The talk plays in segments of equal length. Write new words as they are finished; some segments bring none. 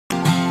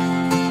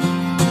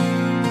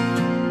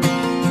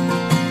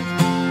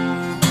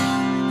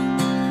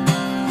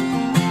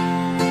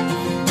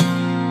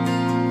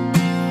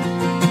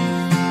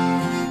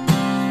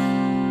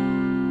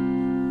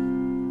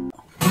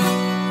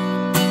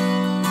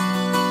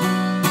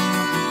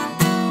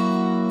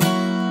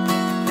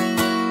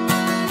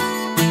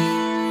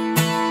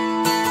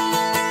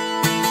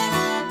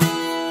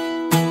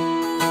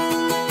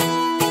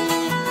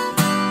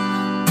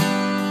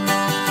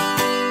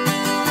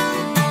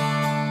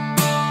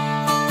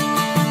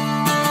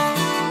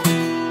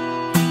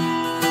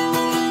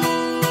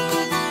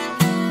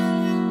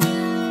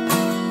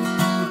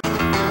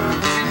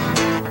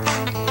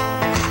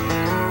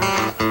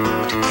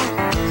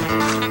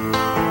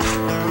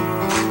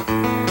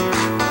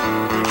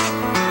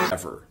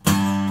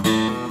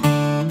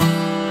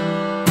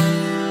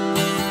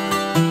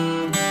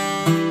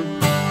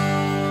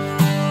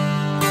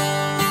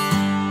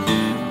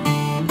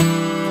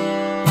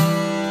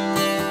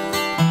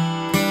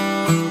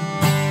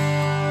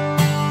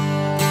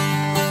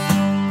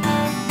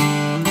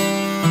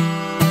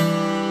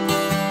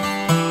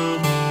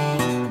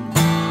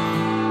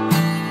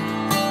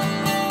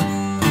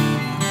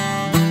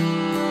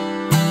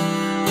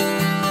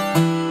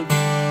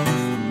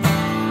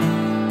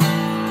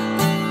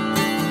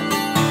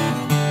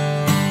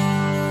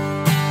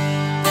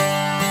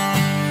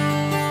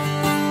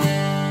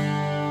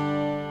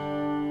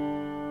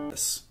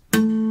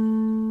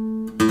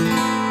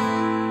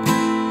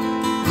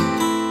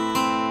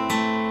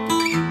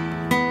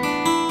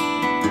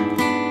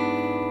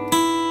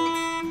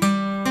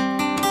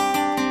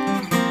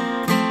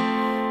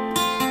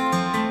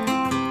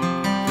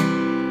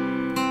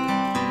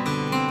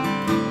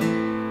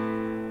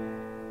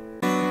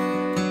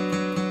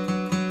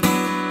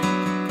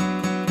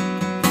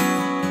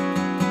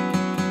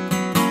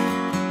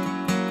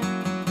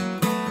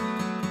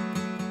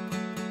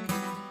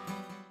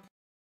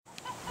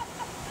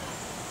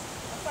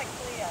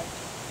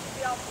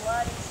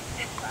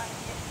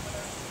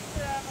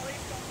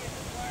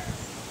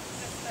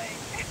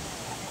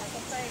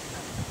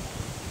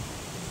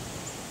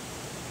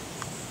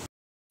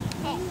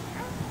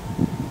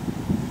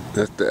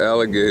That's the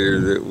alligator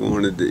that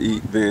wanted to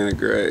eat Vanna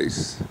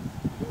Grace.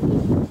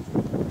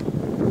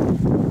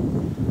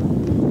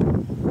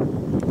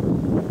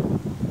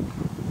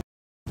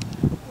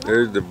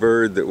 There's the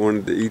bird that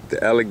wanted to eat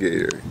the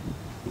alligator.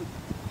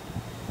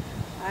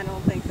 I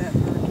don't think that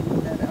bird can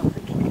eat that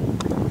alligator.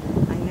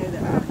 I know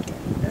that bird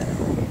can't eat that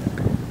alligator.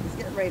 He's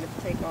getting ready to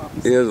take off.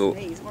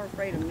 He's more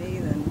afraid of me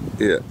than...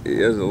 Yeah,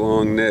 he has a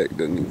long neck,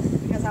 doesn't he?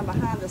 Because I'm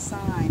behind the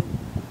sign.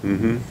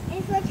 Mm-hmm.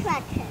 It's a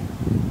tractor.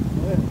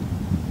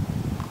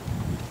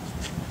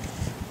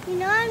 You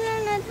know I'm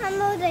gonna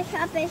tumble the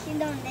shop if you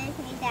don't let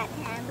me that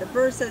time. The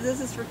bird says this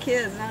is for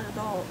kids, not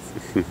adults.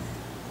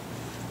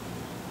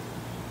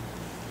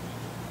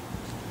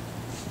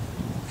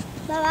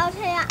 But I'll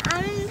tell you,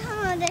 I'm gonna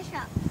tumble the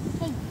shop.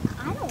 Hey,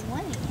 I don't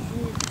want it.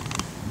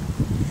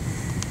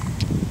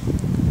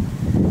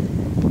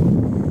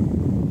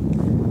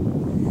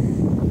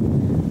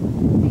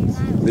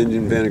 Benji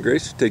and Vanna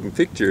Grace are taking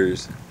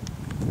pictures.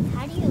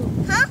 How do you?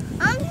 Huh?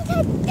 I'm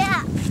gonna take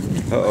that.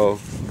 Uh-oh.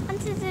 I'm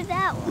gonna do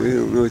that one. We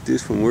don't know if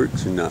this one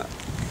works or not. I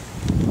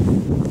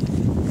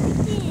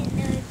didn't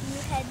know if you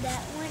had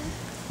that one.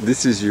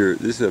 This is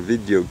a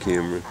video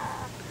camera.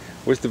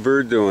 What's the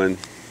bird doing?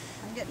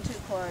 I'm getting too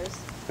close.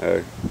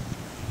 Oh.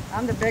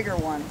 I'm the bigger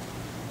one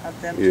of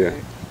them Yeah.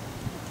 two.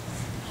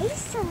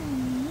 He's so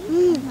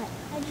neat.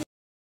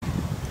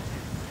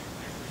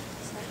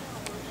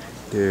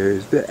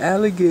 There's the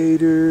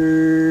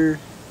alligator.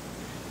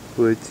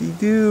 What's he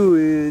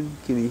doing?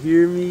 Can he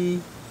hear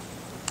me?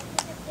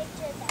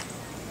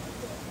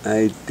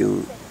 I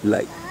don't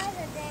like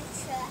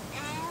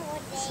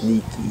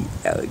sneaky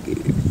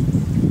alligators.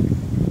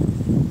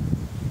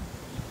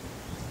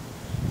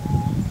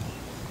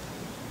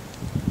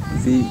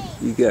 See,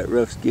 he got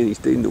rough skin. He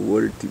stayed in the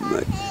water too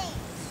much.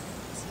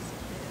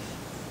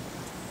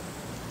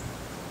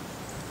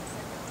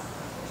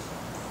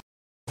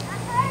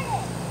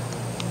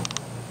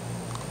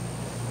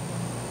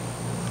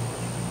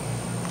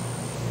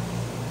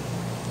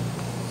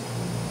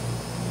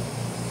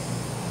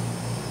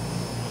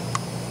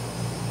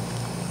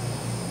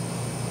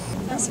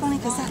 That's funny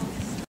because that...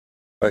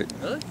 Right.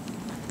 Really?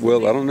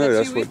 Well, I don't know.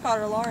 The two we've caught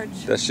are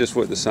large. That's just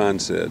what the sign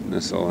said, and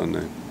that's all I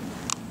know.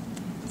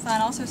 The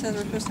sign also says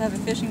we're supposed to have a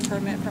fishing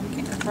permit from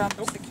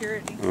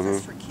security.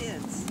 That's for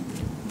kids.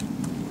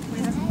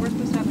 We're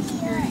supposed to have a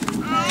security.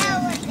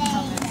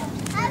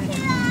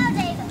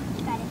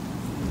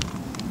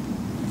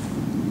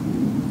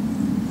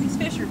 These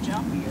fish are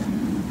jumpier.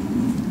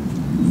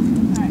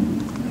 Alright,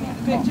 you got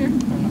the picture? You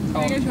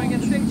want to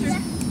get the picture?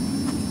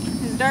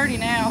 It's dirty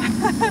now.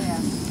 Yeah.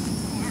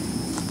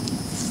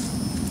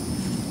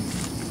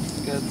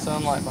 Good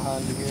sunlight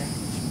behind you here.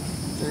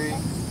 3, 2,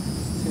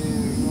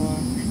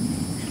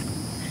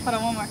 1. Hold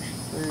on, one more.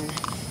 3,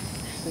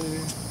 2,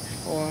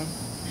 1.